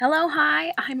Hello,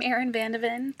 hi, I'm Erin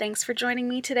Vandeven. Thanks for joining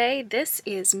me today. This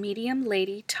is Medium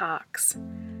Lady Talks.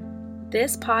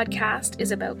 This podcast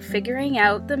is about figuring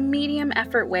out the medium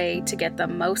effort way to get the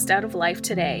most out of life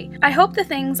today. I hope the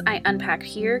things I unpack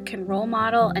here can role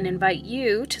model and invite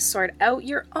you to sort out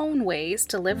your own ways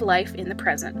to live life in the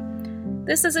present.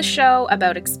 This is a show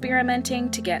about experimenting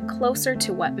to get closer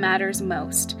to what matters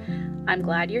most. I'm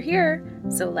glad you're here,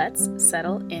 so let's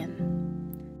settle in.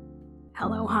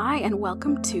 Hello, hi, and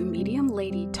welcome to Medium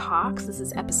Lady Talks. This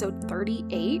is episode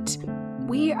 38.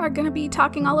 We are going to be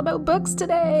talking all about books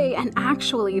today, and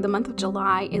actually the month of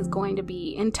July is going to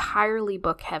be entirely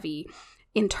book heavy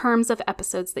in terms of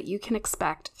episodes that you can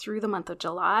expect through the month of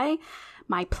July.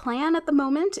 My plan at the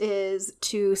moment is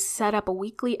to set up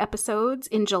weekly episodes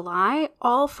in July,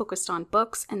 all focused on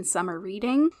books and summer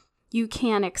reading. You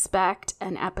can expect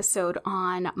an episode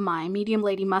on my Medium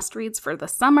Lady must-reads for the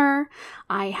summer.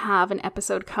 I have an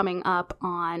episode coming up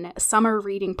on summer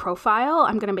reading profile.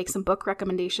 I'm going to make some book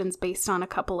recommendations based on a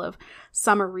couple of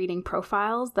summer reading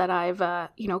profiles that I've,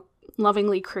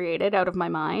 lovingly created out of my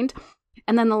mind.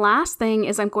 And then the last thing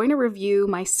is I'm going to review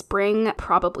my spring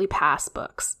probably pass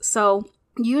books. So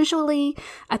usually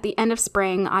at the end of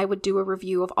spring, I would do a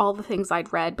review of all the things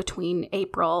I'd read between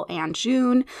April and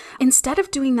June. Instead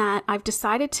of doing that, I've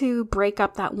decided to break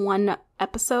up that one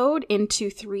episode into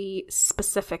 3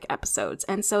 specific episodes.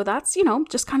 And so that's,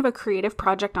 just kind of a creative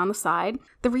project on the side.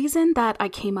 The reason that I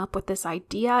came up with this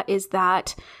idea is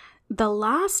that the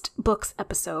last books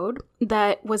episode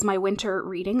that was my winter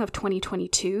reading of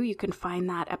 2022, you can find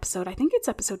that episode, I think it's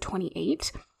episode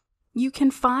 28. You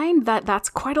can find that that's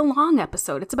quite a long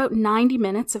episode. It's about 90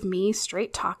 minutes of me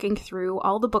straight talking through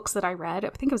all the books that I read. I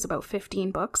think it was about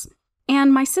 15 books.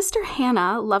 And my sister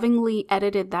Hannah lovingly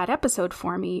edited that episode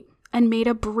for me and made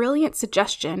a brilliant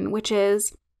suggestion, which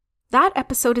is that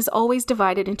episode is always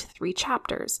divided into 3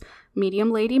 chapters: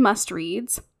 Medium Lady Must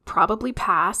Reads, Probably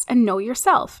Pass, and Know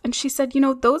Yourself. And she said,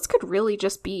 those could really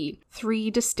just be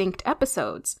 3 distinct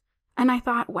episodes. And I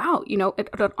thought, wow, it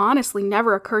honestly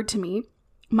never occurred to me.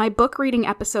 My book reading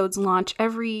episodes launch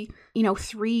every,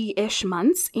 3-ish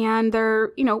months, and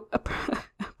they're, a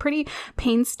pretty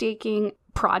painstaking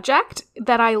project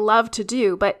that I love to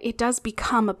do, but it does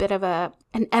become a bit of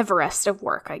an Everest of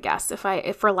work, I guess,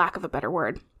 if for lack of a better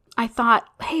word. I thought,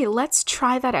 hey, let's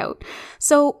try that out.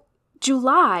 So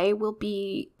July will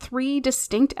be 3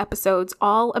 distinct episodes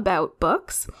all about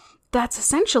books. That's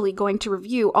essentially going to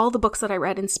review all the books that I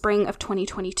read in spring of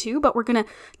 2022, but we're going to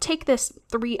take this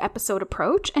 3-episode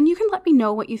approach, and you can let me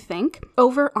know what you think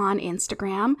over on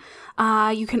Instagram.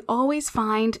 You can always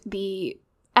find the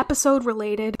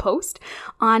episode-related post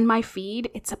on my feed.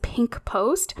 It's a pink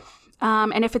post,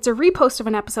 and if it's a repost of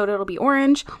an episode, it'll be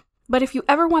orange. But if you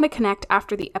ever want to connect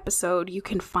after the episode, you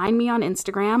can find me on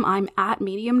Instagram. I'm at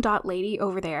medium.lady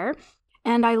over there.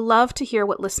 And I love to hear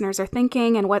what listeners are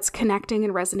thinking and what's connecting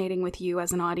and resonating with you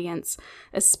as an audience,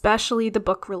 especially the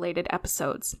book-related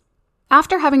episodes.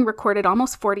 After having recorded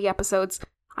almost 40 episodes,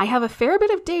 I have a fair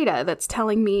bit of data that's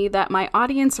telling me that my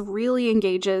audience really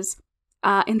engages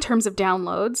in terms of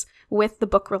downloads with the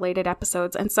book-related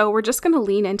episodes. And so we're just going to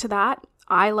lean into that.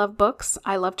 I love books.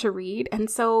 I love to read. And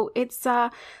so it's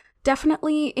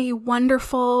definitely a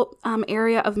wonderful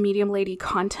area of Medium Lady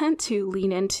content to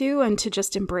lean into and to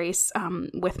just embrace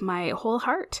with my whole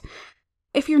heart.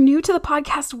 If you're new to the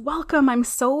podcast, welcome. I'm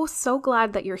so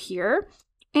glad that you're here.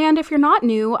 And if you're not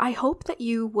new, I hope that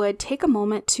you would take a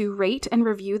moment to rate and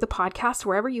review the podcast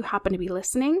wherever you happen to be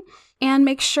listening, and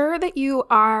make sure that you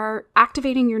are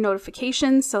activating your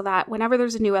notifications so that whenever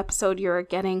there's a new episode, you're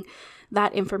getting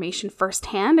that information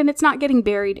firsthand and it's not getting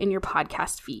buried in your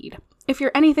podcast feed. If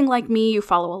you're anything like me, you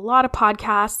follow a lot of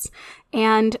podcasts,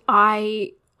 and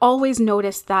I always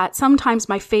notice that sometimes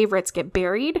my favorites get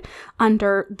buried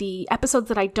under the episodes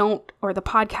that I don't, or the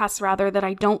podcasts rather, that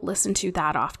I don't listen to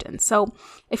that often. So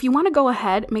if you want to go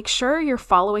ahead, make sure you're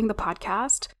following the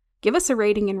podcast, give us a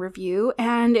rating and review,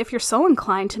 and if you're so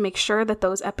inclined to make sure that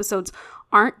those episodes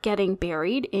aren't getting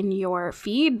buried in your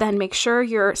feed, then make sure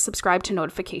you're subscribed to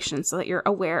notifications so that you're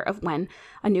aware of when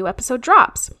a new episode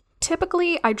drops.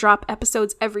 Typically, I drop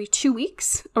episodes every 2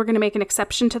 weeks. We're going to make an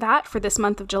exception to that for this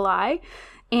month of July,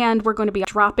 and we're going to be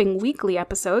dropping weekly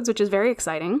episodes, which is very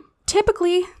exciting.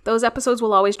 Typically, those episodes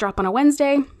will always drop on a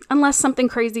Wednesday, unless something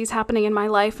crazy is happening in my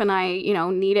life and I,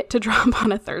 need it to drop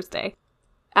on a Thursday.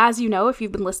 As you know, if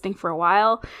you've been listening for a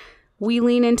while, we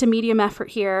lean into medium effort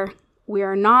here. We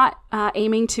are not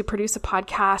aiming to produce a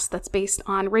podcast that's based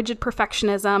on rigid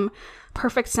perfectionism,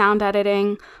 perfect sound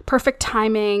editing, perfect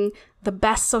timing, the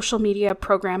best social media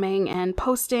programming and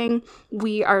posting.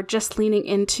 We are just leaning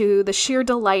into the sheer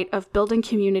delight of building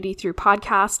community through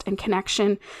podcast and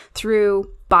connection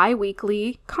through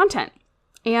bi-weekly content.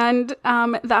 And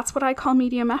that's what I call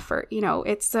medium effort.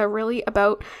 It's really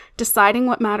about deciding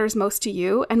what matters most to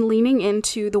you and leaning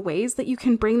into the ways that you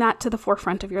can bring that to the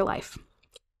forefront of your life.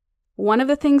 One of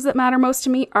the things that matter most to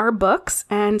me are books.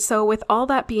 And so with all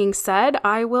that being said,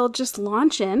 I will just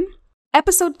launch in.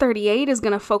 Episode 38 is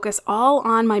going to focus all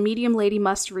on my Medium Lady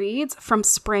must-reads from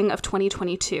spring of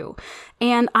 2022.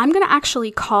 And I'm going to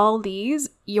actually call these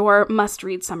your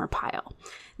must-read summer pile.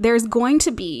 There's going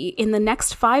to be, in the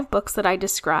next 5 books that I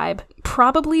describe,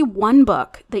 probably one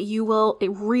book that you will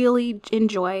really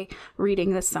enjoy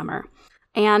reading this summer.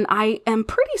 And I am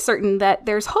pretty certain that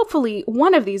there's hopefully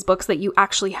one of these books that you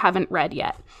actually haven't read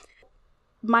yet.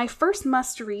 My first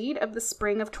must-read of the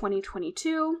spring of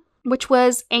 2022, which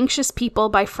was Anxious People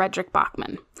by Fredrik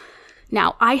Backman.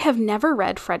 Now, I have never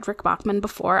read Fredrik Backman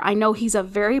before. I know he's a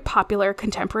very popular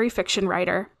contemporary fiction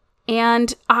writer.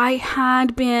 And I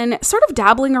had been sort of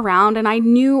dabbling around, and I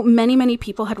knew many, many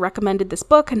people had recommended this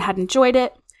book and had enjoyed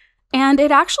it. And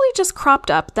it actually just cropped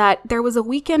up that there was a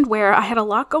weekend where I had a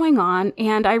lot going on,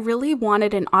 and I really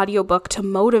wanted an audiobook to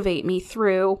motivate me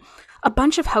through a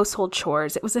bunch of household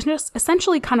chores. It was just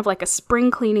essentially kind of like a spring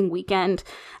cleaning weekend,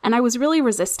 and I was really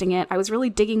resisting it. I was really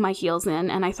digging my heels in,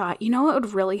 and I thought, what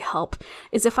would really help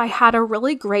is if I had a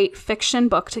really great fiction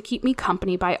book to keep me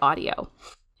company by audio.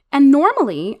 And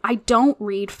normally, I don't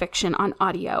read fiction on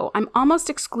audio. I'm almost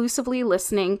exclusively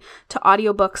listening to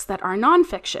audiobooks that are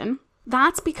nonfiction.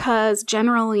 That's because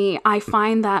generally I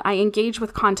find that I engage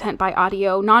with content by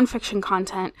audio, nonfiction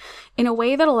content, in a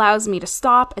way that allows me to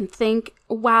stop and think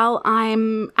while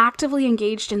I'm actively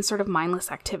engaged in sort of mindless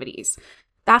activities.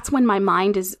 That's when my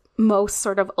mind is most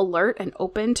sort of alert and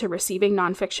open to receiving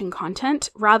nonfiction content,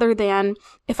 rather than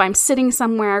if I'm sitting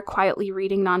somewhere quietly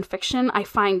reading nonfiction. I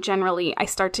find generally I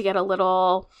start to get a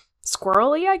little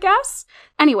squirrely, I guess.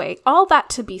 Anyway, all that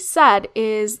to be said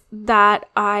is that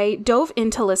I dove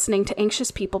into listening to Anxious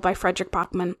People by Fredrik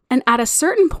Backman. And at a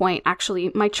certain point,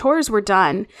 actually, my chores were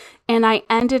done and I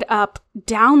ended up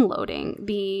downloading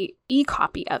the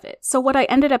e-copy of it. So what I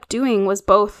ended up doing was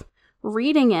both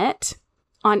reading it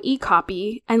on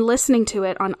e-copy and listening to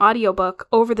it on audiobook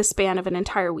over the span of an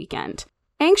entire weekend.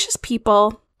 Anxious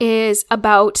People is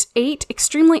about 8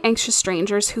 extremely anxious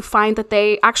strangers who find that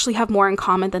they actually have more in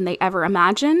common than they ever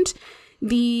imagined.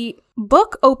 The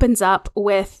book opens up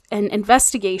with an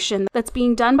investigation that's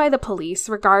being done by the police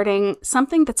regarding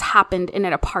something that's happened in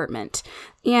an apartment.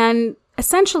 And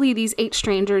essentially, these 8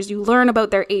 strangers, you learn about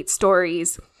their 8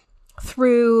 stories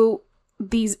through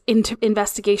these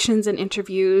investigations and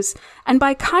interviews, and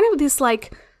by kind of this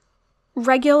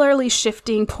regularly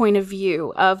shifting point of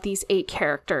view of these 8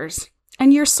 characters.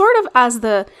 And you're sort of, as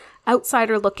the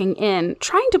outsider looking in,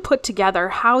 trying to put together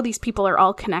how these people are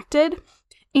all connected.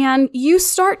 And you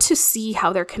start to see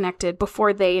how they're connected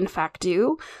before they in fact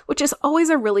do, which is always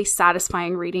a really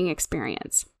satisfying reading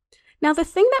experience. Now, the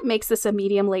thing that makes this a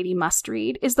Medium Lady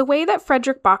must-read is the way that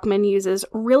Fredrik Backman uses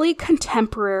really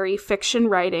contemporary fiction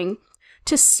writing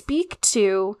to speak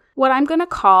to what I'm going to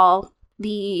call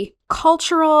the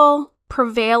cultural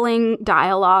prevailing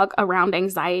dialogue around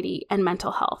anxiety and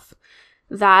mental health.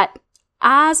 That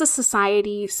as a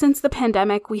society, since the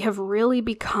pandemic, we have really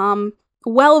become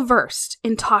well-versed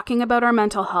in talking about our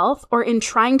mental health, or in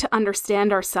trying to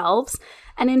understand ourselves,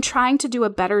 and in trying to do a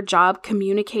better job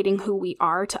communicating who we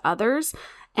are to others,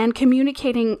 and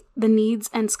communicating the needs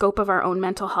and scope of our own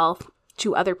mental health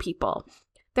to other people.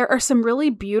 There are some really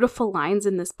beautiful lines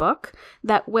in this book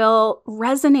that will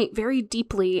resonate very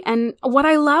deeply. And what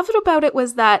I loved about it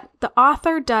was that the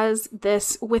author does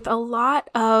this with a lot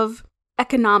of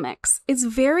economics. It's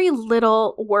very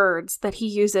little words that he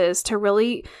uses to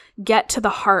really get to the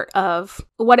heart of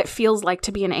what it feels like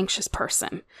to be an anxious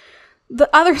person.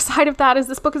 The other side of that is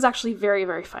this book is actually very,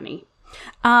 very funny.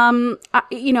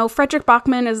 Fredrik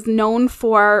Backman is known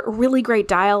for really great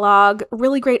dialogue,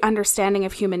 really great understanding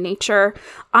of human nature.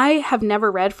 I have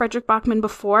never read Fredrik Backman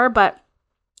before, but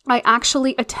I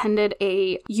actually attended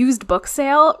a used book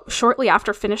sale shortly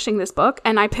after finishing this book,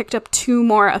 and I picked up 2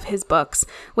 more of his books,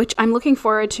 which I'm looking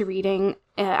forward to reading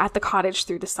at the cottage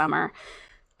through the summer.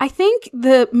 I think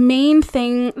the main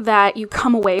thing that you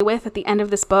come away with at the end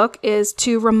of this book is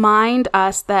to remind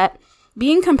us that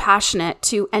being compassionate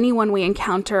to anyone we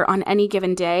encounter on any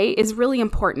given day is really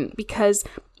important, because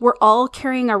we're all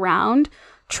carrying around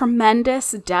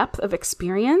tremendous depth of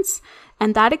experience,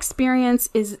 and that experience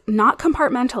is not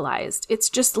compartmentalized. It's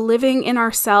just living in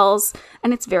our cells,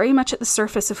 and it's very much at the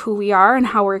surface of who we are and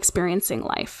how we're experiencing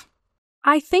life.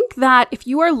 I think that if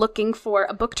you are looking for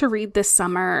a book to read this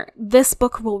summer, this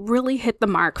book will really hit the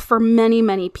mark for many,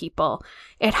 many people.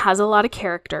 It has a lot of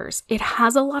characters. It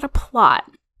has a lot of plot.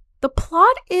 The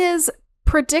plot is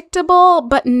predictable,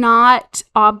 but not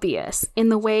obvious in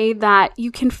the way that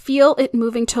you can feel it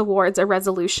moving towards a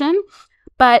resolution,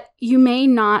 but you may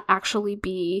not actually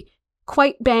be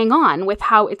quite bang on with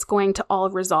how it's going to all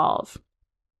resolve.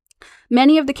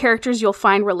 Many of the characters you'll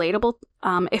find relatable,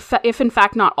 if in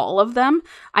fact not all of them.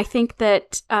 I think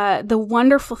that the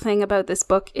wonderful thing about this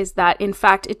book is that, in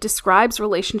fact, it describes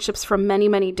relationships from many,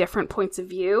 many different points of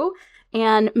view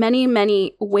and many,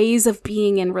 many ways of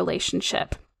being in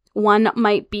relationship. One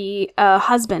might be a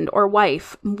husband or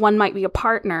wife. One might be a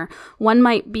partner. One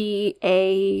might be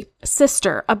a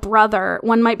sister, a brother.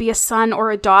 One might be a son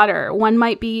or a daughter. One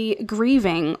might be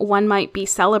grieving. One might be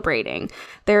celebrating.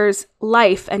 There's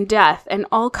life and death and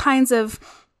all kinds of,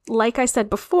 like I said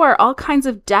before, all kinds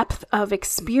of depth of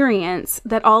experience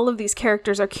that all of these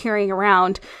characters are carrying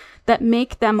around that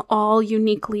make them all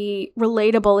uniquely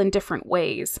relatable in different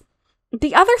ways.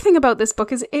 The other thing about this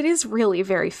book is it is really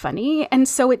very funny, and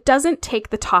so it doesn't take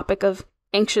the topic of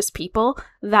anxious people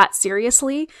that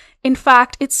seriously. In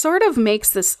fact, it sort of makes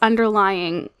this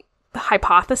underlying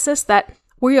hypothesis that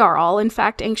we are all, in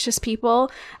fact, anxious people,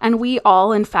 and we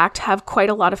all, in fact, have quite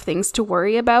a lot of things to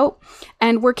worry about,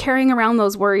 and we're carrying around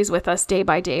those worries with us day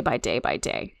by day by day by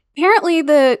day. Apparently,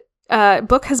 the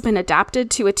book has been adapted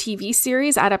to a TV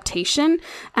series adaptation,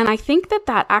 and I think that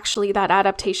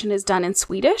adaptation is done in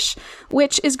Swedish,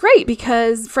 which is great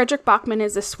because Fredrik Backman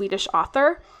is a Swedish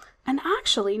author. And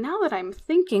actually, now that I'm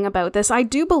thinking about this, I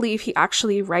do believe he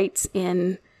actually writes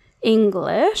in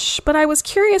English, but I was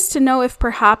curious to know if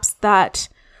perhaps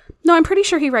no, I'm pretty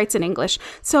sure he writes in English.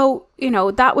 So,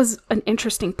 that was an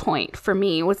interesting point for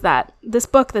me, was that this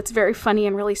book that's very funny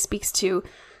and really speaks to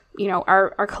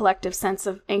our collective sense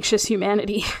of anxious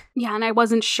humanity. Yeah, and I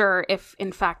wasn't sure if,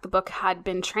 in fact, the book had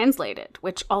been translated,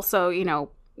 which also,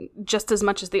 just as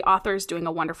much as the author is doing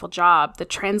a wonderful job, the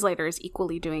translator is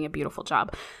equally doing a beautiful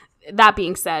job. That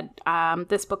being said,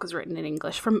 this book is written in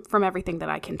English from everything that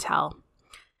I can tell.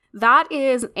 That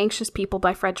is Anxious People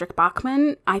by Fredrik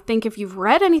Backman. I think if you've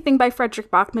read anything by Fredrik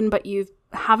Backman, but you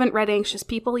haven't read Anxious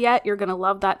People yet, you're going to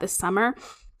love that this summer.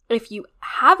 If you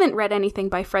haven't read anything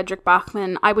by Fredrik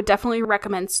Backman, I would definitely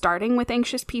recommend starting with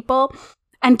Anxious People.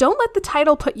 And don't let the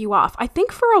title put you off. I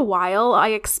think for a while, I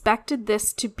expected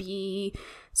this to be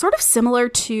sort of similar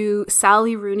to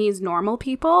Sally Rooney's Normal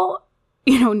People.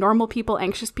 Normal People,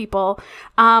 Anxious People.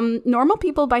 Normal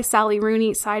People by Sally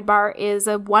Rooney, sidebar, is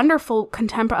a wonderful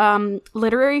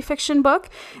literary fiction book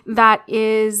that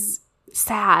is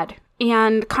sad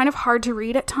and kind of hard to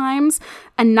read at times,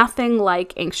 and nothing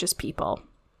like Anxious People.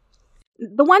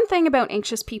 The one thing about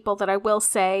Anxious People that I will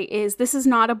say is this is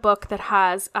not a book that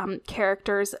has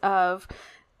characters of,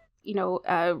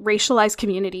 racialized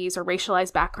communities or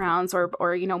racialized backgrounds or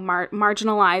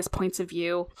marginalized points of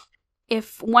view.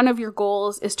 If one of your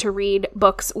goals is to read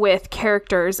books with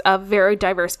characters of very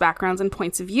diverse backgrounds and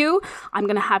points of view, I'm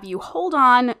going to have you hold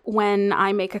on when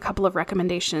I make a couple of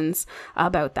recommendations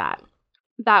about that.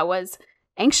 That was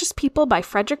Anxious People by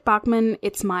Fredrik Backman.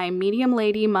 It's my medium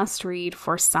lady must read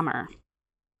for summer.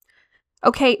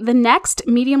 Okay, the next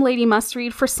medium lady must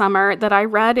read for summer that I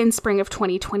read in spring of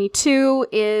 2022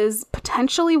 is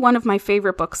potentially one of my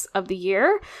favorite books of the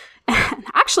year. And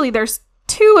actually, there's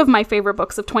two of my favorite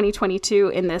books of 2022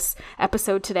 in this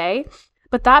episode today.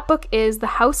 But that book is The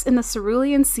House in the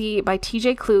Cerulean Sea by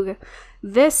TJ Klug.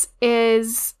 This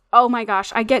is, oh my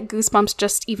gosh, I get goosebumps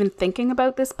just even thinking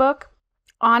about this book.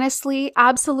 Honestly,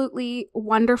 absolutely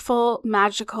wonderful,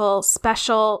 magical,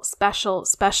 special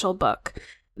book.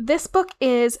 This book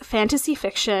is fantasy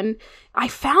fiction. I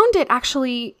found it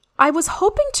actually, I was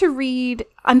hoping to read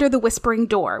Under the Whispering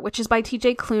Door, which is by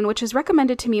TJ Klune, which is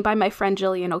recommended to me by my friend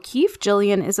Jillian O'Keefe.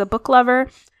 Jillian is a book lover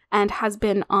and has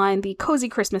been on the Cozy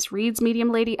Christmas Reads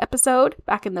Medium Lady episode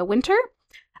back in the winter.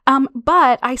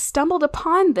 But I stumbled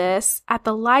upon this at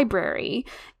the library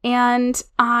and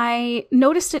I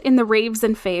noticed it in the Raves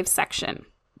and Faves section.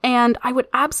 And I would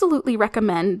absolutely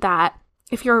recommend that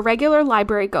if you're a regular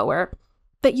library goer,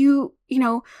 that you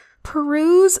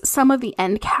peruse some of the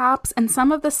end caps and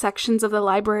some of the sections of the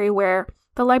library where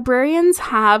the librarians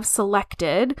have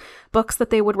selected books that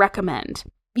they would recommend.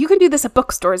 You can do this at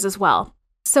bookstores as well.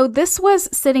 So this was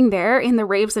sitting there in the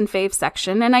Raves and Faves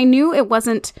section, and I knew it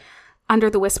wasn't Under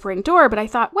the Whispering Door, but I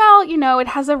thought, well, it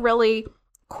has a really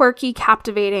quirky,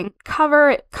 captivating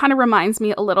cover. It kind of reminds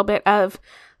me a little bit of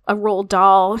a Roald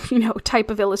Dahl,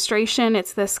 type of illustration.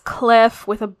 It's this cliff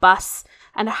with a bus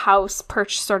and a house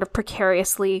perched sort of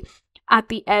precariously at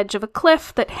the edge of a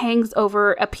cliff that hangs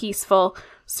over a peaceful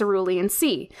cerulean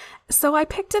sea. So I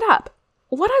picked it up.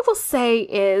 What I will say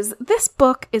is this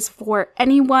book is for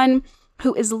anyone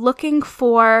who is looking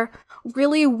for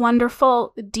really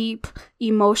wonderful, deep,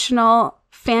 emotional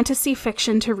fantasy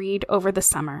fiction to read over the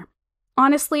summer.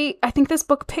 Honestly, I think this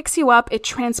book picks you up. It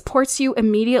transports you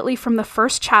immediately from the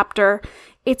first chapter.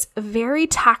 It's very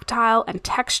tactile and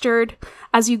textured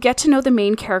as you get to know the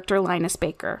main character, Linus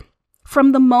Baker.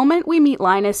 From the moment we meet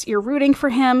Linus, you're rooting for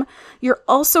him. You're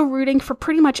also rooting for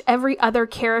pretty much every other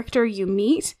character you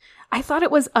meet. I thought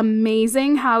it was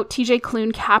amazing how TJ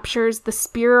Klune captures the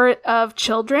spirit of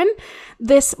children.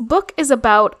 This book is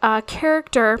about a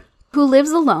character who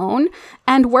lives alone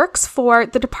and works for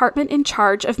the department in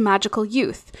charge of magical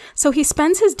youth. So he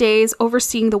spends his days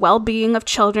overseeing the well-being of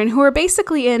children who are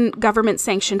basically in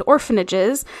government-sanctioned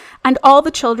orphanages, and all the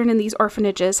children in these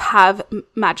orphanages have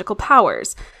magical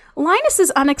powers. Linus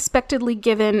is unexpectedly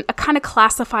given a kind of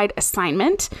classified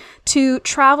assignment to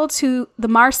travel to the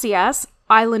Marsyas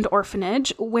Island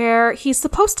Orphanage, where he's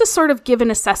supposed to sort of give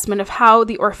an assessment of how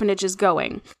the orphanage is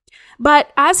going.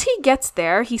 But as he gets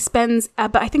there, he spends,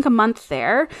 I think, a month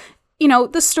there,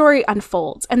 the story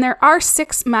unfolds. And there are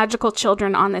 6 magical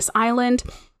children on this island.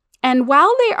 And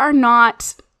while they are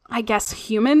not, I guess,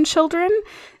 human children,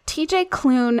 TJ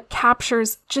Klune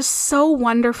captures just so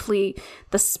wonderfully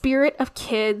the spirit of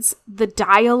kids, the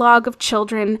dialogue of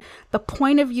children, the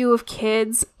point of view of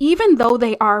kids, even though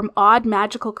they are odd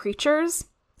magical creatures.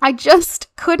 I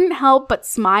just couldn't help but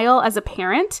smile as a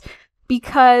parent,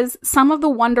 because some of the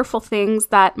wonderful things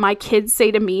that my kids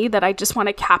say to me that I just want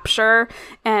to capture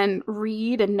and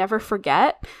read and never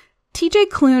forget, TJ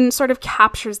Klune sort of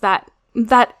captures that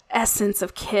essence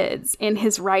of kids in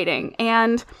his writing.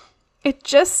 And it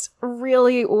just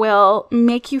really will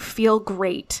make you feel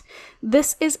great.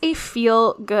 This is a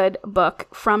feel-good book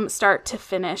from start to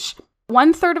finish.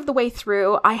 1/3 of the way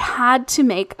through, I had to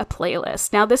make a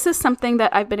playlist. Now, this is something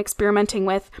that I've been experimenting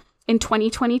with in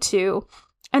 2022.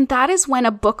 And that is when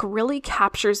a book really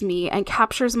captures me and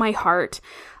captures my heart.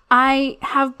 I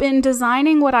have been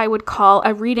designing what I would call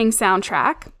a reading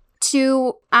soundtrack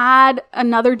to add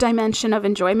another dimension of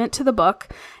enjoyment to the book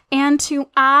and to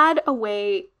add a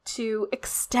way to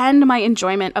extend my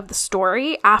enjoyment of the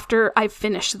story after I've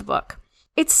finished the book.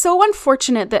 It's so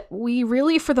unfortunate that we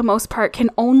really, for the most part, can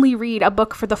only read a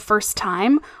book for the first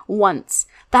time once.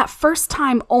 That first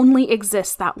time only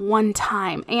exists that one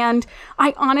time. And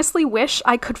I honestly wish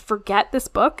I could forget this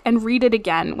book and read it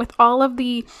again with all of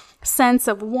the sense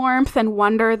of warmth and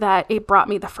wonder that it brought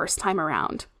me the first time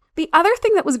around. The other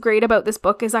thing that was great about this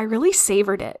book is I really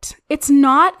savored it. It's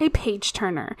not a page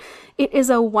turner. It is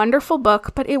a wonderful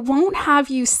book, but it won't have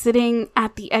you sitting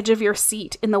at the edge of your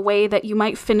seat in the way that you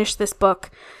might finish this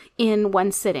book in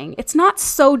one sitting. It's not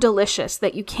so delicious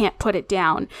that you can't put it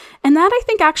down. And that, I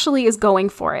think, actually is going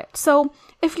for it. So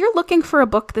if you're looking for a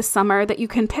book this summer that you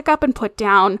can pick up and put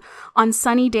down on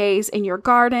sunny days in your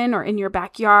garden or in your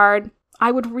backyard,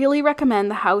 I would really recommend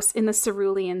The House in the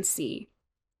Cerulean Sea.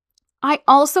 I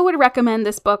also would recommend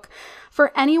this book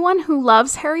for anyone who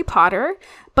loves Harry Potter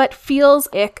but feels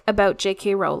ick about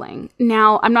J.K. Rowling.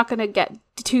 Now, I'm not going to get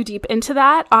too deep into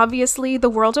that. Obviously, the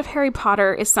world of Harry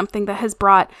Potter is something that has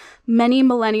brought many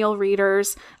millennial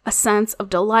readers a sense of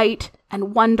delight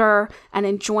and wonder and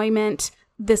enjoyment.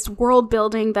 This world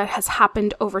building that has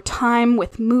happened over time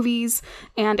with movies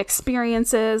and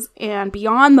experiences and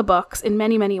beyond the books in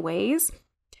many, many ways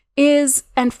is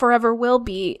and forever will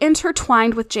be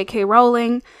intertwined with J.K.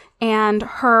 Rowling and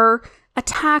her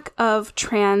attack of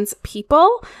trans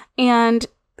people and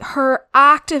her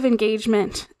active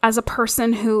engagement as a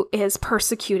person who is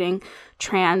persecuting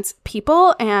trans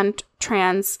people and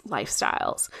trans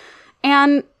lifestyles.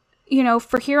 And,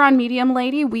 for here on Medium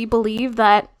Lady, we believe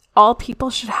that all people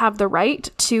should have the right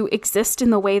to exist in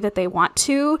the way that they want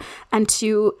to and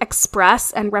to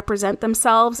express and represent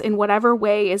themselves in whatever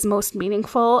way is most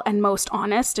meaningful and most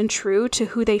honest and true to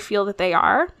who they feel that they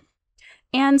are.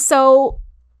 And so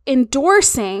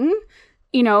endorsing,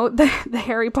 the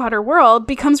Harry Potter world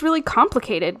becomes really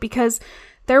complicated because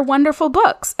they're wonderful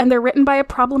books and they're written by a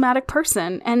problematic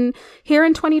person. And here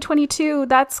in 2022,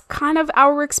 that's kind of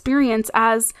our experience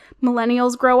as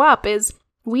millennials grow up is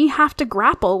we have to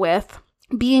grapple with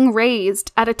being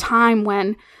raised at a time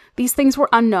when these things were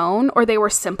unknown or they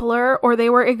were simpler or they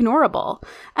were ignorable.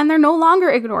 And they're no longer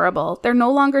ignorable. They're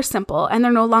no longer simple and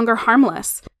they're no longer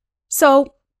harmless.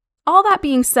 So All that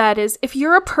being said is if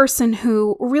you're a person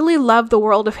who really loved the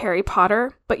world of Harry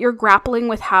Potter, but you're grappling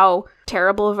with how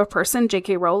terrible of a person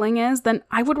J.K. Rowling is, then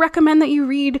I would recommend that you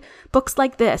read books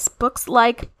like this, books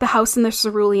like The House in the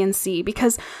Cerulean Sea,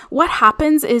 because what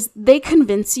happens is they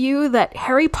convince you that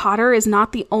Harry Potter is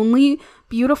not the only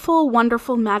beautiful,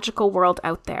 wonderful, magical world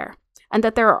out there, and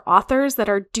that there are authors that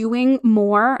are doing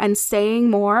more and saying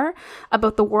more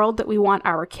about the world that we want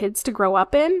our kids to grow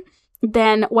up in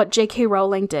than what J.K.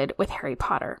 Rowling did with Harry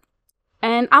Potter.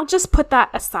 And I'll just put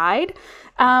that aside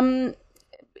and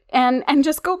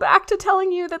just go back to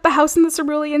telling you that The House in the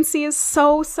Cerulean Sea is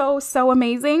so, so, so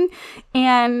amazing.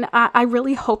 And I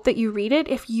really hope that you read it.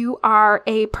 If you are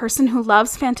a person who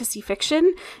loves fantasy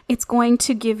fiction, it's going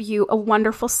to give you a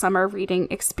wonderful summer reading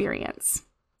experience.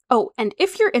 Oh, and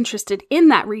if you're interested in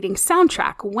that reading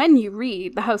soundtrack when you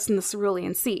read The House in the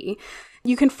Cerulean Sea,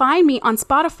 you can find me on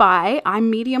Spotify. I'm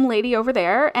Medium Lady over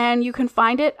there, and you can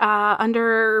find it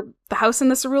under The House in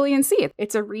the Cerulean Sea.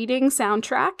 It's a reading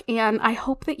soundtrack, and I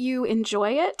hope that you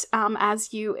enjoy it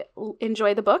as you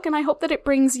enjoy the book, and I hope that it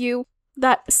brings you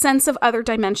that sense of other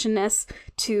dimensionness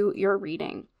to your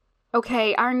reading.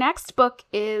 Okay, our next book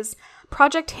is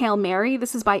Project Hail Mary.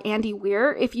 This is by Andy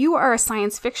Weir. If you are a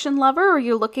science fiction lover or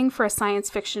you're looking for a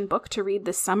science fiction book to read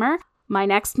this summer, my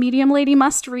next Medium Lady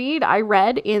must read, I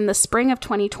read in the spring of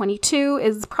 2022,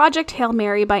 is Project Hail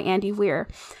Mary by Andy Weir.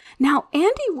 Now,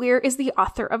 Andy Weir is the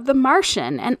author of The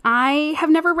Martian, and I have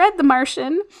never read The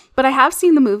Martian, but I have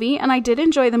seen the movie, and I did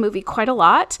enjoy the movie quite a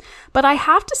lot. But I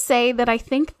have to say that I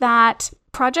think that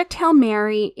Project Hail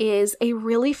Mary is a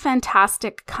really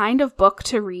fantastic kind of book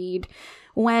to read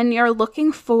when you're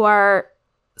looking for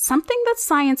something that's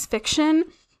science fiction,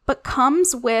 but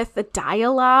comes with a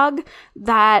dialogue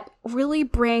that really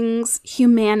brings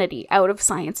humanity out of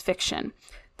science fiction.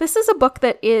 This is a book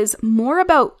that is more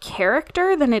about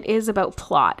character than it is about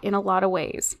plot in a lot of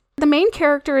ways. The main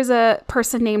character is a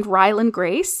person named Ryland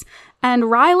Grace,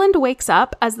 and Ryland wakes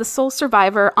up as the sole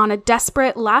survivor on a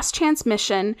desperate last chance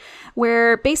mission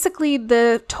where basically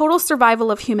the total survival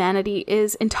of humanity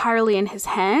is entirely in his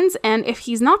hands, and if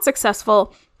he's not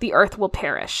successful, the Earth will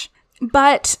perish.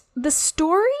 But the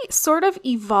story sort of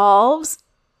evolves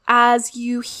as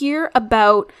you hear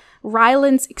about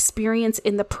Ryland's experience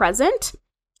in the present,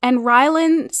 and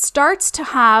Ryland starts to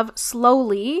have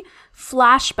slowly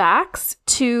flashbacks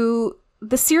to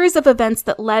the series of events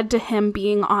that led to him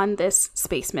being on this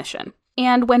space mission.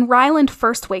 And when Ryland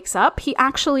first wakes up, he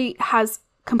actually has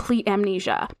complete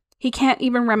amnesia. He can't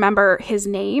even remember his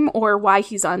name or why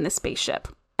he's on this spaceship.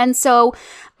 And so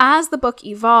as the book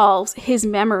evolves, his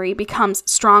memory becomes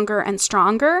stronger and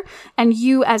stronger, and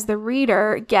you as the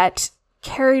reader get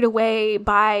carried away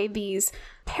by these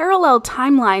parallel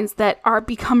timelines that are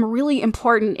become really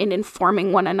important in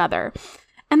informing one another.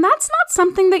 And that's not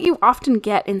something that you often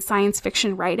get in science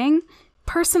fiction writing.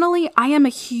 Personally, I am a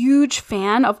huge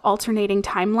fan of alternating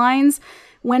timelines.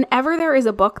 Whenever there is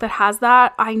a book that has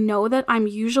that, I know that I'm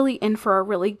usually in for a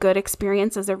really good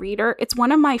experience as a reader. It's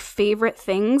one of my favorite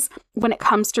things when it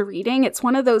comes to reading. It's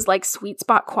one of those like sweet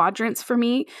spot quadrants for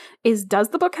me is, does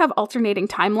the book have alternating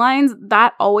timelines?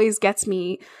 That always gets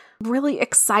me really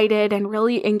excited and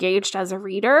really engaged as a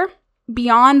reader,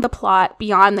 beyond the plot,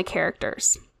 beyond the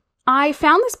characters. I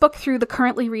found this book through the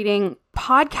Currently Reading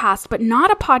podcast, but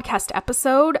not a podcast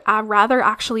episode, rather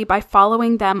actually by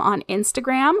following them on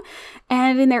Instagram.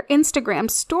 And in their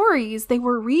Instagram stories, they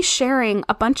were resharing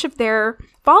a bunch of their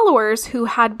followers who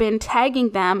had been tagging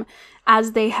them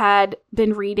as they had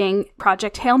been reading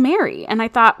Project Hail Mary. And I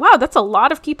thought, wow, that's a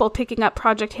lot of people picking up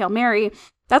Project Hail Mary.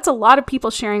 That's a lot of people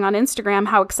sharing on Instagram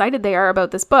how excited they are about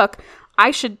this book.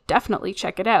 I should definitely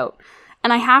check it out.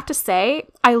 And I have to say,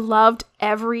 I loved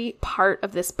every part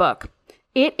of this book.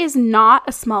 It is not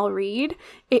a small read.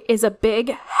 It is a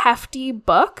big, hefty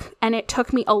book, and it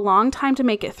took me a long time to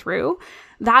make it through.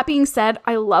 That being said,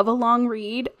 I love a long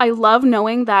read. I love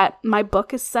knowing that my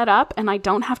book is set up and I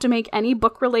don't have to make any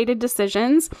book-related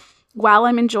decisions while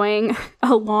I'm enjoying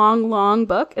a long, long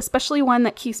book, especially one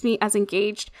that keeps me as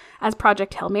engaged as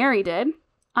Project Hail Mary did.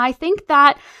 I think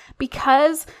that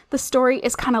because the story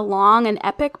is kind of long and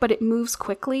epic, but it moves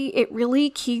quickly, it really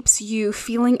keeps you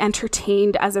feeling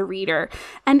entertained as a reader.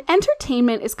 And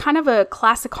entertainment is kind of a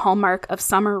classic hallmark of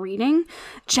summer reading.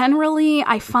 Generally,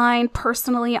 I find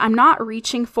personally, I'm not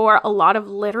reaching for a lot of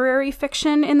literary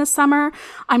fiction in the summer.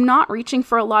 I'm not reaching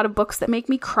for a lot of books that make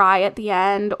me cry at the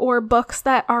end, or books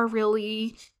that are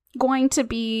really going to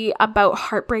be about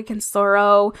heartbreak and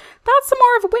sorrow. That's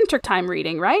more of a wintertime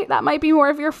reading, right? That might be more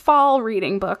of your fall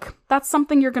reading book. That's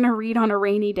something you're going to read on a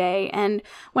rainy day. And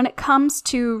when it comes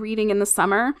to reading in the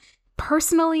summer,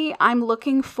 personally, I'm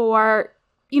looking for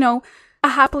a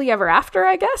happily ever after,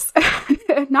 I guess.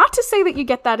 Not to say that you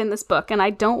get that in this book, and I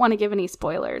don't want to give any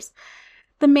spoilers.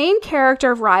 The main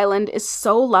character of Ryland is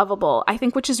so lovable, I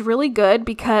think, which is really good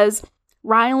because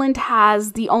Ryland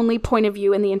has the only point of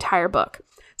view in the entire book.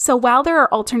 So while there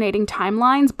are alternating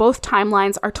timelines, both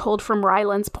timelines are told from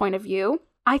Ryland's point of view.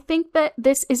 I think that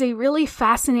this is a really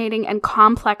fascinating and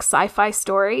complex sci-fi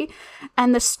story,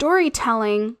 and the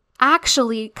storytelling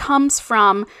actually comes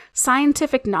from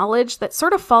scientific knowledge that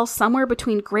sort of falls somewhere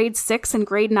between grade 6 and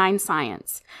grade 9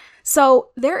 science. So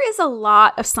there is a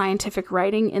lot of scientific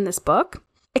writing in this book,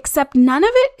 except none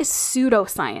of it is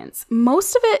pseudoscience.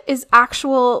 Most of it is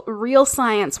actual real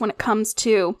science when it comes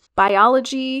to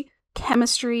biology,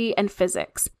 chemistry, and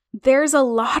physics. There's a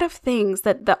lot of things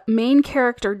that the main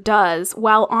character does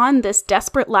while on this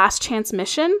desperate last chance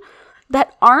mission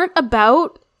that aren't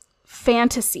about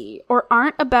fantasy or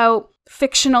aren't about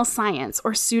fictional science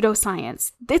or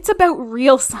pseudoscience. It's about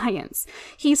real science.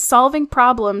 He's solving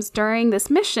problems during this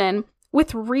mission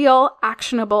with real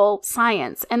actionable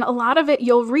science. And a lot of it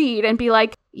you'll read and be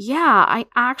like, yeah, I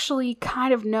actually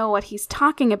kind of know what he's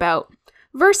talking about.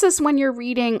 Versus when you're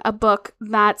reading a book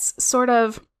that's sort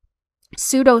of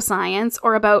pseudoscience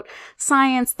or about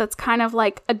science that's kind of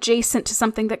like adjacent to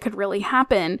something that could really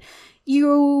happen,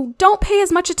 you don't pay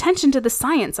as much attention to the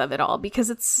science of it all because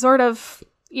it's sort of,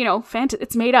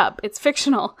 it's made up, it's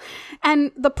fictional.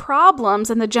 And the problems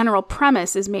and the general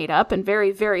premise is made up and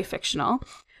very, very fictional.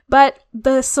 But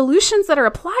the solutions that are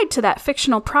applied to that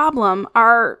fictional problem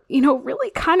are,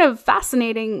 really kind of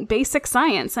fascinating basic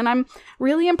science. And I'm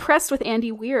really impressed with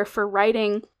Andy Weir for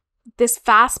writing this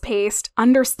fast-paced,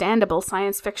 understandable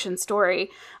science fiction story.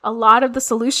 A lot of the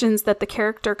solutions that the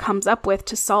character comes up with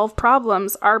to solve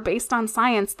problems are based on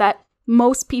science that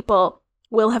most people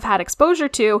will have had exposure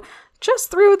to just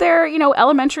through their,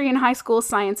 elementary and high school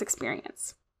science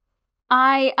experience.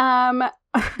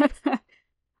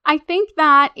 I think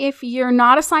that if you're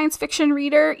not a science fiction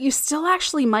reader, you still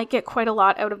actually might get quite a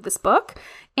lot out of this book.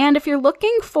 And if you're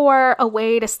looking for a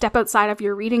way to step outside of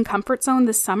your reading comfort zone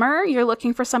this summer, you're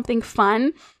looking for something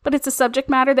fun, but it's a subject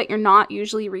matter that you're not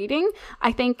usually reading,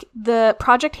 I think the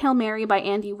Project Hail Mary by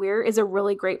Andy Weir is a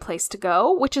really great place to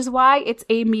go, which is why it's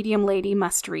a medium lady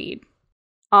must read.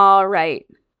 All right.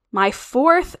 My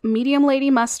fourth medium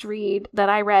lady must read that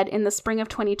I read in the spring of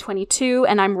 2022,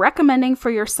 and I'm recommending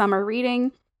for your summer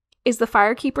reading, is The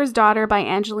Firekeeper's Daughter by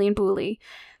Angeline Boulley.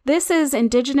 This is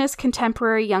Indigenous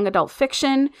contemporary young adult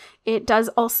fiction. It does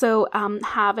also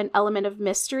have an element of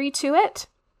mystery to it.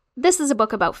 This is a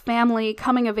book about family,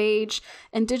 coming of age,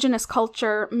 Indigenous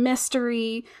culture,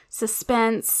 mystery,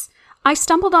 suspense. I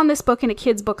stumbled on this book in a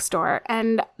kid's bookstore,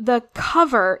 and the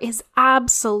cover is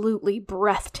absolutely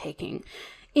breathtaking.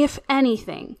 If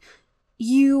anything,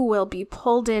 you will be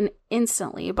pulled in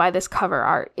instantly by this cover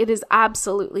art. It is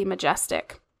absolutely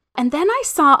majestic. And then I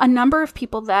saw a number of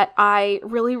people that I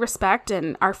really respect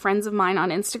and are friends of mine on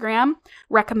Instagram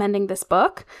recommending this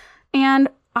book. And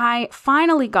I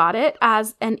finally got it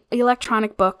as an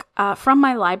electronic book from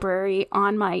my library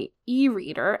on my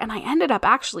e-reader. And I ended up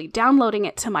actually downloading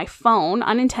it to my phone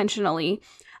unintentionally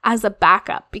as a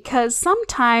backup because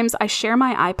sometimes I share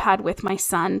my iPad with my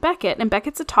son, Beckett. And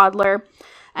Beckett's a toddler.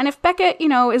 And if Beckett,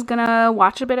 is going to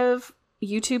watch a bit of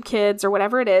YouTube Kids or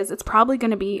whatever it is, it's probably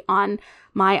going to be on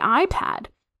my iPad.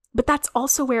 But that's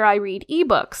also where I read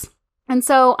ebooks. And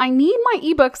so I need my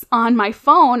ebooks on my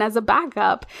phone as a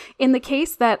backup in the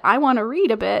case that I want to read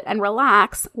a bit and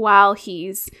relax while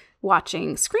he's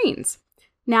watching screens.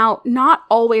 Now, not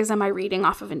always am I reading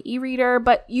off of an e-reader,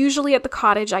 but usually at the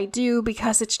cottage I do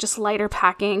because it's just lighter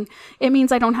packing. It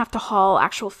means I don't have to haul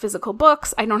actual physical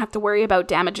books. I don't have to worry about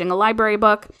damaging a library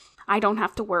book. I don't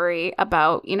have to worry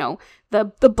about,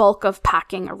 the bulk of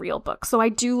packing a real book. So I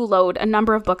do load a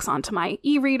number of books onto my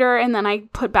e-reader and then I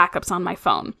put backups on my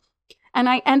phone. And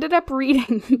I ended up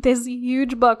reading this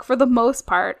huge book for the most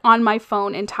part on my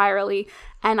phone entirely.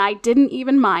 And I didn't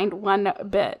even mind one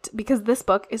bit because this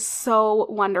book is so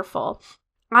wonderful.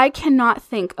 I cannot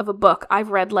think of a book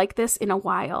I've read like this in a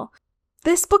while.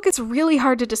 This book is really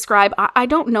hard to describe. I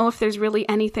don't know if there's really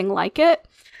anything like it.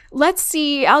 Let's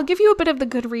see, I'll give you a bit of the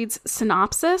Goodreads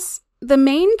synopsis. The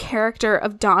main character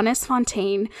of Donis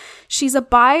Fontaine, she's a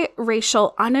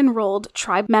biracial, unenrolled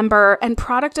tribe member and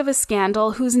product of a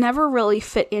scandal who's never really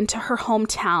fit into her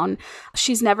hometown.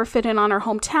 She's never fit in on her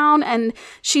hometown, and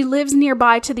she lives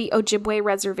nearby to the Ojibwe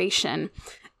reservation.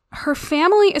 Her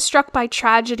family is struck by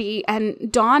tragedy, and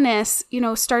Donis,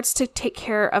 starts to take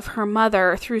care of her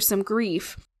mother through some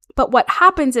grief. But what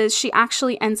happens is she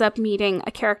actually ends up meeting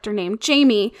a character named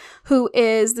Jamie, who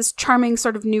is this charming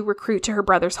sort of new recruit to her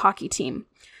brother's hockey team.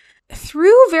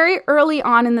 through very early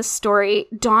on in the story,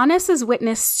 Dawnus is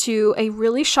witness to a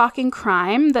really shocking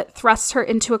crime that thrusts her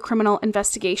into a criminal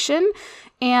investigation.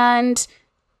 And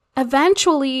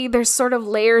eventually, there's sort of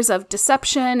layers of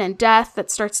deception and death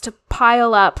that starts to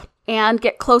pile up and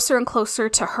get closer and closer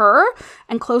to her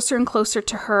and closer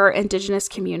to her Indigenous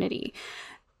community.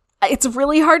 It's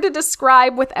really hard to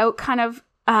describe without kind of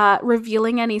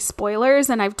revealing any spoilers,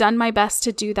 and I've done my best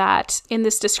to do that in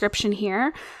this description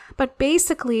here. But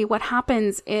basically what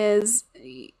happens is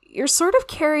you're sort of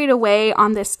carried away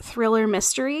on this thriller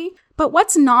mystery. But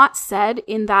what's not said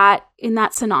in that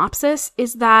synopsis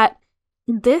is that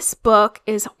this book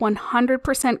is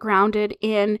 100% grounded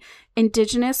in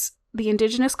the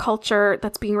Indigenous culture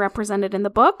that's being represented in the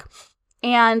book,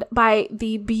 and by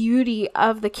the beauty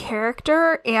of the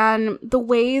character and the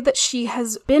way that she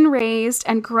has been raised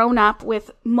and grown up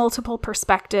with multiple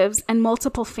perspectives and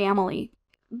multiple family.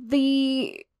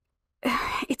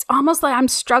 It's almost like I'm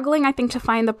struggling, I think, to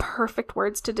find the perfect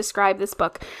words to describe this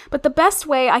book. But the best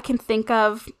way I can think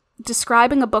of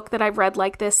describing a book that I've read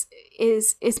like this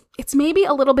is it's maybe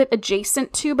a little bit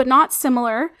adjacent to, but not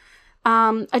similar,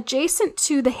 adjacent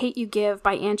to The Hate U Give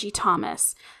by Angie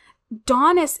Thomas.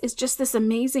 Dawnus is just this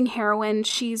amazing heroine.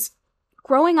 She's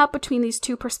growing up between these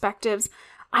two perspectives.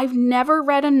 I've never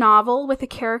read a novel with a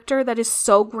character that is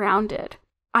so grounded.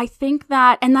 I think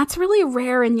that, and that's really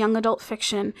rare in young adult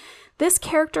fiction. This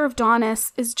character of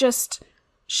Dawnus is just,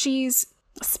 she's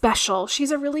special.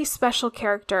 She's a really special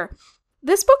character.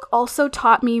 This book also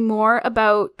taught me more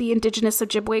about the Indigenous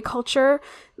Ojibwe culture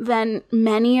than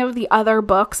many of the other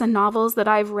books and novels that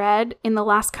I've read in the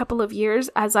last couple of years,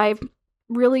 as I've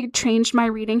really changed my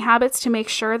reading habits to make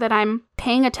sure that I'm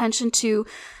paying attention to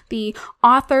the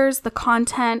authors, the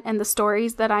content, and the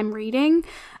stories that I'm reading.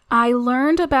 I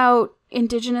learned about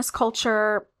Indigenous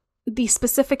culture, the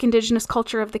specific Indigenous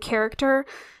culture of the character,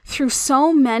 through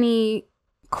so many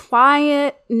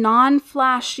quiet,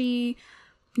 non-flashy,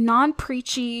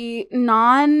 non-preachy,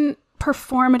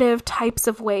 non-performative types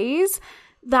of ways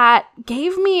that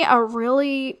gave me a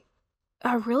really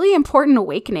important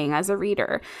awakening as a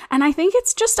reader. And I think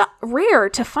it's just rare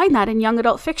to find that in young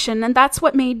adult fiction. And that's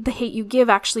what made The Hate U Give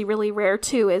actually really rare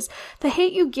too, is The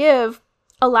Hate U Give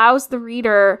allows the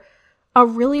reader a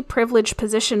really privileged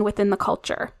position within the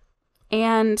culture.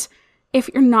 And if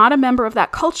you're not a member of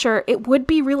that culture, it would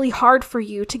be really hard for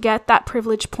you to get that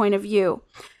privileged point of view.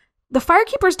 The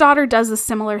Firekeeper's Daughter does a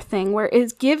similar thing, where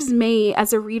it gives me,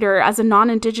 as a reader, as a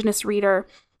non-Indigenous reader,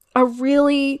 a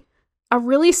really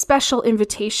special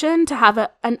invitation to have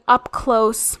an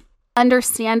up-close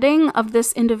understanding of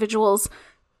this individual's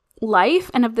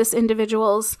life and of this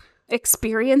individual's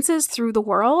experiences through the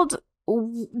world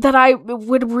that I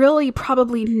would really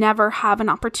probably never have an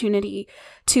opportunity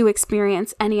to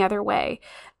experience any other way.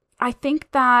 I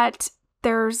think that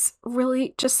there's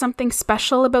really just something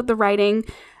special about the writing,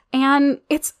 and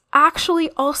it's actually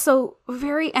also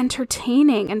very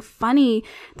entertaining and funny.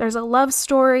 There's a love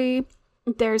story,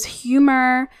 there's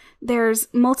humor, there's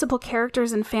multiple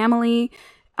characters and family.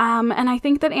 And I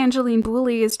think that Angeline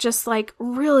Boulley is just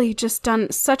really just done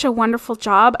such a wonderful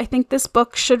job. I think this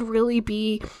book should really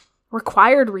be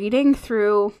required reading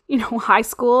through, high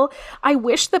school. I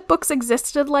wish that books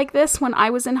existed like this when I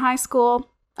was in high school,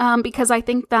 because I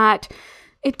think that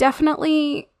it's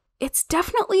definitely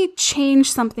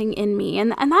changed something in me.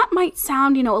 And that might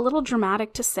sound, a little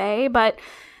dramatic to say, but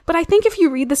I think if you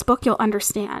read this book, you'll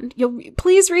understand.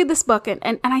 Please read this book,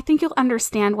 and I think you'll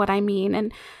understand what I mean,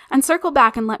 and circle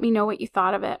back and let me know what you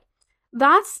thought of it.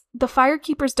 That's The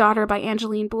Firekeeper's Daughter by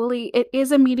Angeline Boulley. It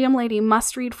is a medium lady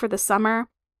must read for the summer.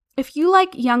 If you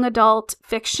like young adult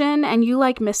fiction and you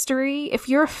like mystery, if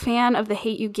you're a fan of The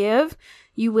Hate U Give,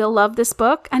 you will love this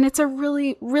book. And it's a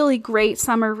really, really great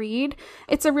summer read.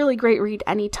 It's a really great read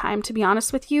anytime, to be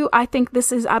honest with you. I think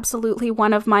this is absolutely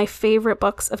one of my favorite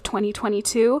books of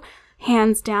 2022,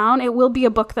 hands down. It will be a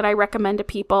book that I recommend to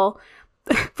people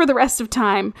for the rest of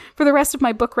time, for the rest of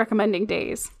my book recommending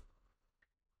days.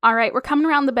 All right, we're coming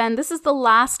around the bend. This is the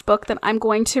last book that I'm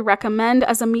going to recommend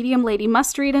as a medium lady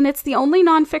must read, and it's the only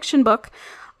nonfiction book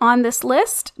on this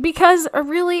list because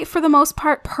really, for the most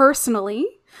part, personally,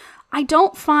 I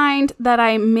don't find that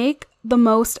I make the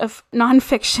most of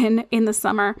nonfiction in the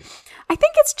summer. I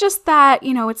think it's just that,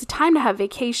 it's a time to have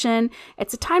vacation.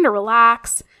 It's a time to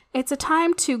relax. It's a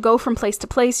time to go from place to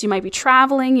place. You might be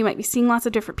traveling. You might be seeing lots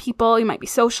of different people. You might be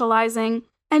socializing.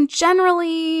 And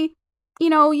generally,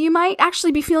 you might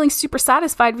actually be feeling super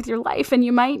satisfied with your life, and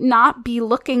you might not be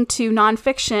looking to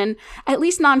nonfiction, at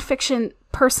least nonfiction,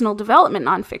 personal development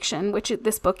nonfiction, which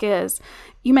this book is.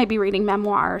 You might be reading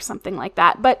memoir or something like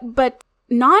that. But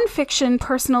nonfiction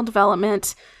personal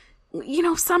development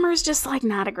summer's just like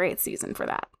not a great season for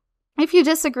that. If you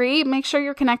disagree, make sure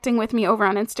you're connecting with me over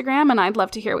on Instagram, and I'd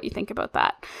love to hear what you think about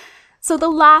that. So the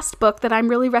last book that I'm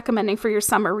really recommending for your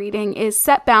summer reading is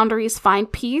Set Boundaries,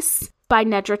 Find Peace by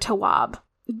Nedra Tawwab.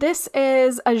 This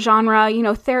is a genre,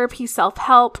 therapy,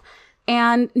 self-help,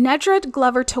 and Nedra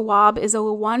Glover Tawwab is a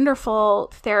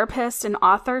wonderful therapist and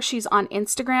author. She's on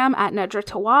Instagram at Nedra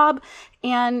Tawwab,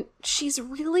 and she's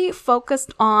really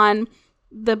focused on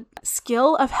the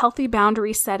skill of healthy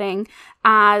boundary setting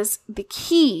as the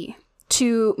key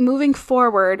to moving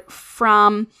forward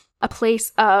from a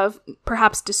place of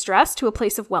perhaps distress to a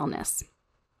place of wellness.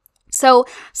 So,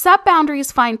 Set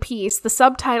Boundaries, Find Peace, the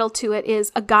subtitle to it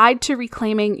is A Guide to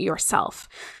Reclaiming Yourself.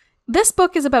 This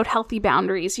book is about healthy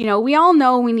boundaries. We all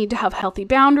know we need to have healthy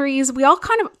boundaries. We all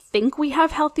kind of think we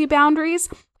have healthy boundaries,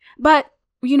 but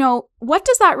what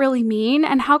does that really mean?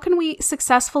 And how can we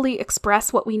successfully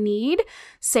express what we need,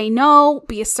 say no,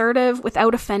 be assertive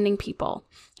without offending people?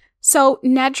 So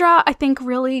Nedra, I think,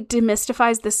 really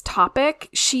demystifies this topic.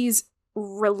 She's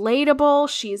relatable,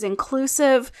 she's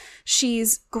inclusive,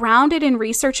 she's grounded in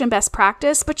research and best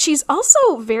practice, but she's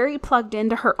also very plugged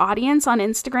into her audience on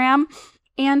Instagram.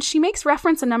 And she makes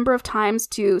reference a number of times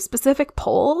to specific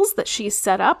polls that she's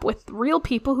set up with real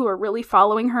people who are really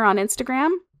following her on Instagram.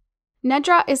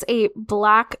 Nedra is a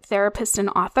Black therapist and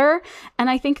author, and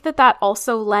I think that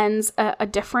also lends a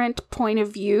different point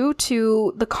of view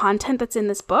to the content that's in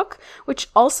this book, which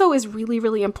also is really,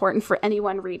 really important for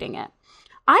anyone reading it.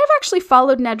 I've actually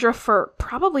followed Nedra for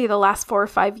probably the last 4 or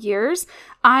 5 years.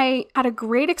 I had a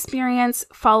great experience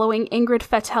following Ingrid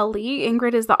Fetell-Lee.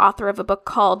 Ingrid is the author of a book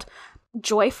called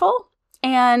Joyful,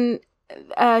 and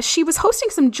she was hosting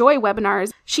some Joy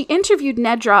webinars. She interviewed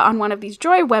Nedra on one of these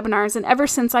Joy webinars, and ever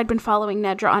since I'd been following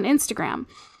Nedra on Instagram.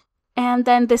 And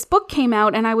then this book came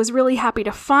out, and I was really happy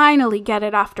to finally get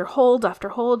it after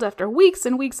weeks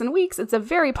and weeks and weeks. It's a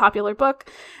very popular book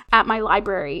at my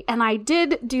library. And I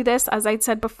did do this, as I'd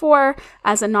said before,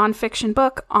 as a nonfiction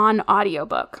book on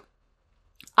audiobook.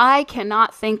 I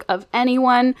cannot think of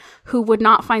anyone who would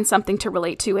not find something to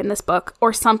relate to in this book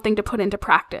or something to put into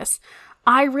practice.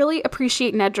 I really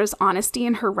appreciate Nedra's honesty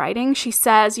in her writing. She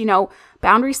says,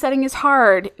 boundary setting is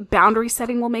hard. Boundary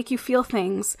setting will make you feel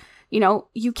things.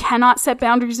 You cannot set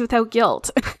boundaries without guilt.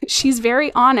 She's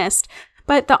very honest,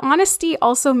 but the honesty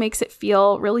also makes it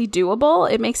feel really doable.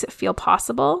 It makes it feel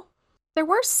possible. There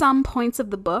were some points of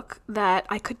the book that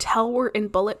I could tell were in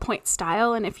bullet point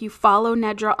style, and if you follow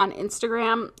Nedra on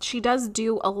Instagram, she does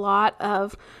do a lot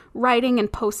of writing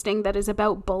and posting that is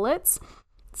about bullets.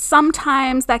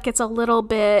 Sometimes that gets a little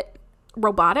bit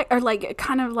robotic or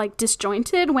kind of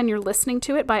disjointed when you're listening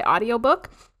to it by audiobook,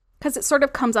 because it sort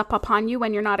of comes up upon you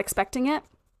when you're not expecting it.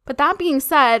 But that being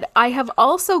said, I have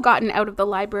also gotten out of the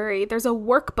library. There's a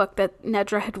workbook that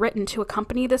Nedra had written to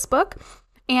accompany this book.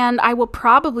 And I will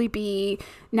probably be,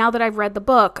 now that I've read the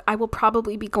book, I will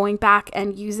probably be going back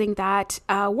and using that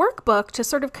workbook to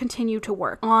sort of continue to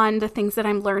work on the things that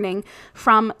I'm learning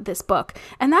from this book.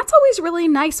 And that's always really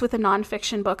nice with a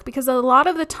nonfiction book, because a lot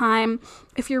of the time,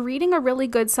 if you're reading a really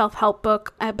good self-help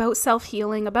book about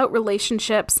self-healing, about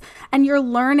relationships, and you're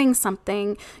learning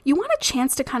something, you want a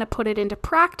chance to kind of put it into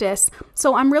practice.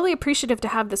 So I'm really appreciative to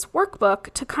have this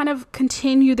workbook to kind of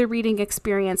continue the reading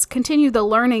experience, continue the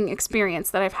learning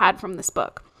experience that I've had from this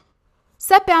book.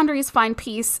 Set Boundaries, Find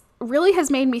Peace really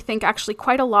has made me think actually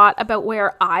quite a lot about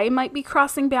where I might be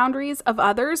crossing boundaries of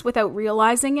others without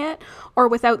realizing it or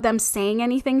without them saying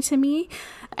anything to me,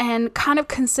 and kind of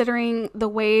considering the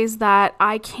ways that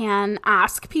I can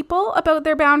ask people about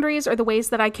their boundaries or the ways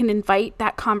that I can invite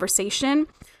that conversation.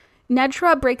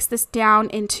 Nedra breaks this down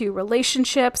into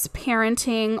relationships,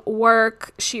 parenting,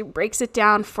 work. She breaks it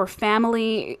down for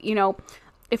family,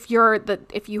 if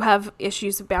you have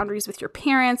issues of boundaries with your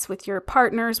parents, with your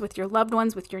partners, with your loved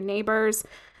ones, with your neighbors,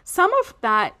 some of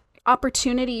that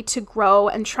opportunity to grow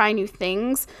and try new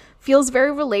things feels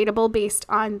very relatable based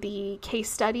on the case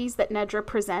studies that Nedra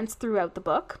presents throughout the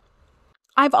book.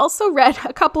 I've also read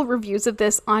a couple reviews of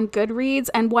this on Goodreads,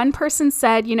 and one person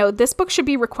said, this book should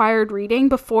be required reading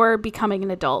before becoming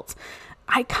an adult.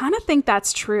 I kind of think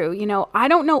that's true. I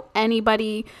don't know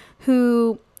anybody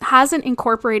who hasn't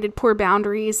incorporated poor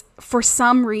boundaries for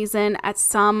some reason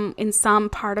in some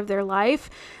part of their life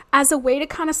as a way to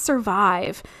kind of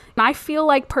survive. And I feel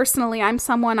like personally, I'm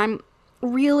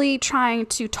really trying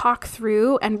to talk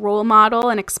through and role model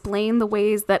and explain the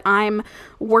ways that I'm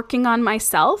working on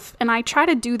myself. And I try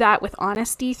to do that with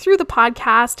honesty through the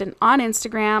podcast and on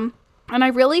Instagram. And I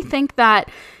really think that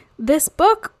this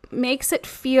book makes it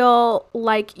feel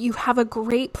like you have a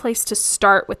great place to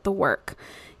start with the work.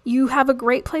 You have a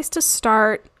great place to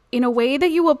start in a way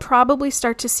that you will probably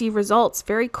start to see results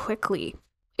very quickly.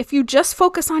 If you just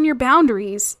focus on your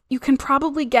boundaries, you can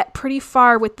probably get pretty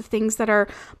far with the things that are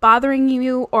bothering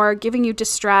you or giving you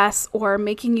distress or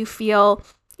making you feel,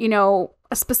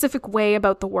 a specific way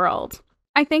about the world.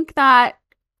 I think that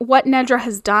what Nedra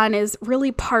has done is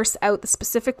really parse out the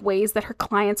specific ways that her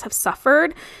clients have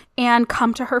suffered and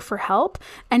come to her for help,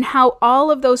 and how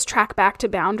all of those track back to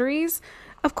boundaries.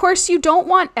 Of course, you don't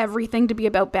want everything to be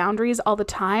about boundaries all the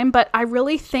time, but I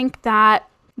really think that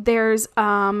there's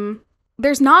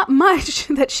not much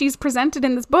that she's presented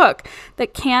in this book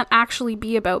that can't actually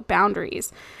be about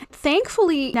boundaries.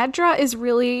 Thankfully, Nedra is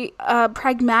really a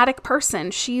pragmatic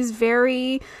person. She's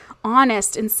very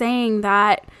honest in saying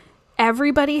that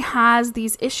everybody has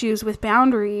these issues with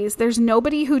boundaries. There's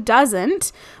nobody who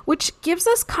doesn't, which gives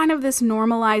us kind of this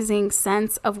normalizing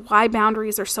sense of why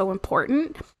boundaries are so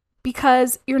important.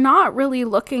 Because you're not really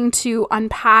looking to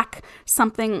unpack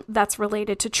something that's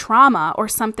related to trauma or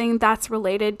something that's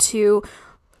related to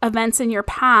events in your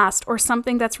past or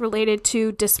something that's related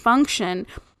to dysfunction.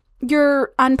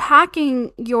 You're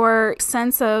unpacking your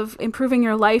sense of improving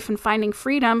your life and finding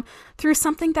freedom through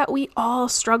something that we all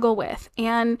struggle with.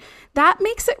 And that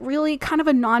makes it really kind of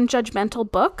a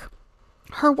non-judgmental book.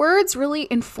 Her words really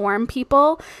inform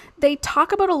people. They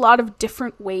talk about a lot of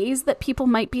different ways that people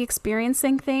might be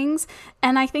experiencing things.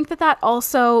 And I think that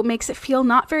also makes it feel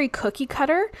not very cookie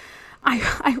cutter.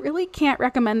 I really can't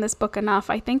recommend this book enough.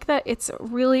 I think that it's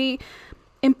really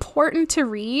important to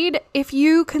read if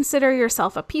you consider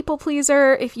yourself a people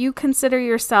pleaser, if you consider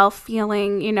yourself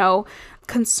feeling,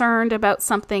 concerned about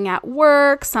something at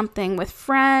work, something with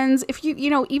friends, if you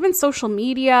even social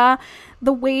media,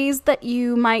 the ways that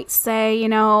you might say,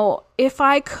 if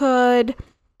I could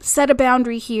set a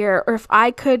boundary here, or if I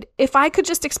could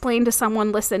just explain to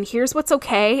someone, listen, here's what's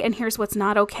okay and here's what's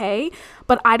not okay,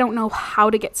 but I don't know how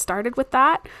to get started with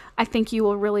that. I think you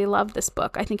will really love this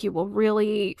book. I think you will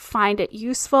really find it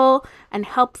useful and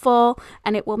helpful,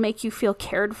 and it will make you feel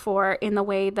cared for in the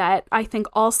way that I think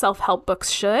all self-help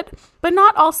books should, but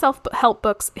not all self-help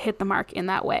books hit the mark in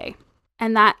that way.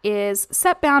 And that is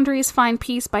Set Boundaries, Find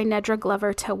Peace by Nedra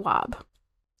Glover Tawwab.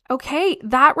 Okay,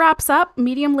 that wraps up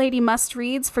Medium Lady Must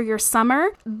Reads for your summer.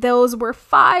 Those were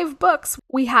 5 books.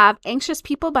 We have Anxious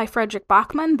People by Fredrik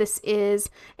Backman. This is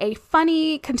a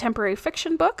funny contemporary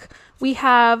fiction book. We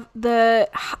have The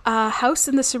House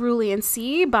in the Cerulean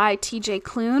Sea by T.J.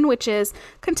 Klune, which is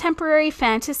contemporary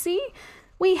fantasy.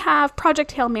 We have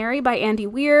Project Hail Mary by Andy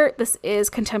Weir. This is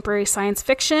contemporary science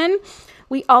fiction.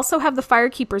 We also have The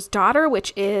Firekeeper's Daughter,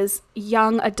 which is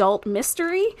young adult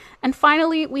mystery. And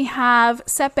finally, we have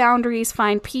Set Boundaries,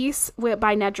 Find Peace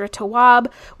by Nedra Tawwab,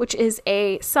 which is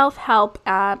a self-help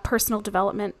personal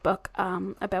development book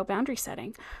about boundary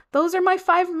setting. Those are my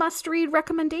 5 must-read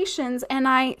recommendations, and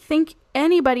I think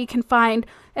anybody can find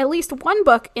at least one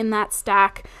book in that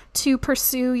stack to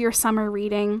pursue your summer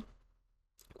reading.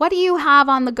 What do you have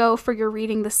on the go for your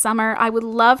reading this summer? I would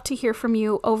love to hear from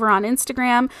you over on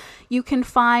Instagram. You can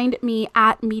find me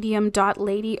at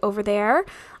medium.lady over there.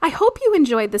 I hope you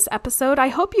enjoyed this episode. I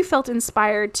hope you felt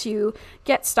inspired to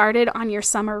get started on your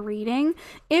summer reading.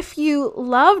 If you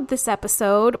loved this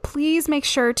episode, please make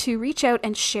sure to reach out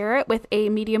and share it with a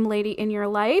medium lady in your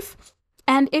life.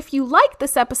 And if you liked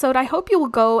this episode, I hope you will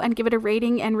go and give it a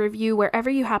rating and review wherever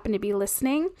you happen to be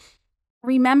listening.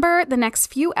 Remember, the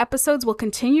next few episodes will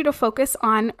continue to focus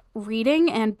on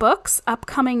reading and books.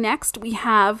 Upcoming next, we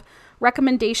have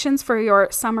recommendations for your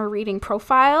summer reading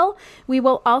profile. We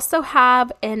will also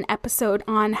have an episode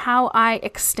on how I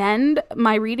extend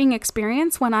my reading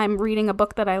experience when I'm reading a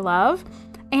book that I love.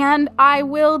 And I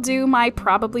will do my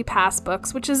probably past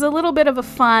books, which is a little bit of a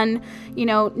fun,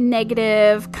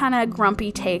 negative, kind of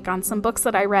grumpy take on some books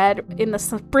that I read in the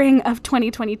spring of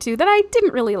 2022 that I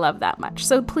didn't really love that much.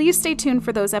 So please stay tuned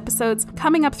for those episodes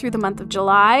coming up through the month of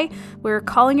July. We're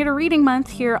calling it a reading month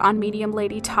here on Medium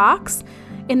Lady Talks.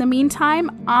 In the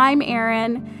meantime, I'm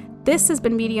Erin. This has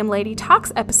been Medium Lady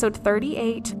Talks, episode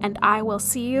 38, and I will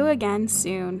see you again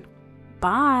soon.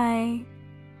 Bye.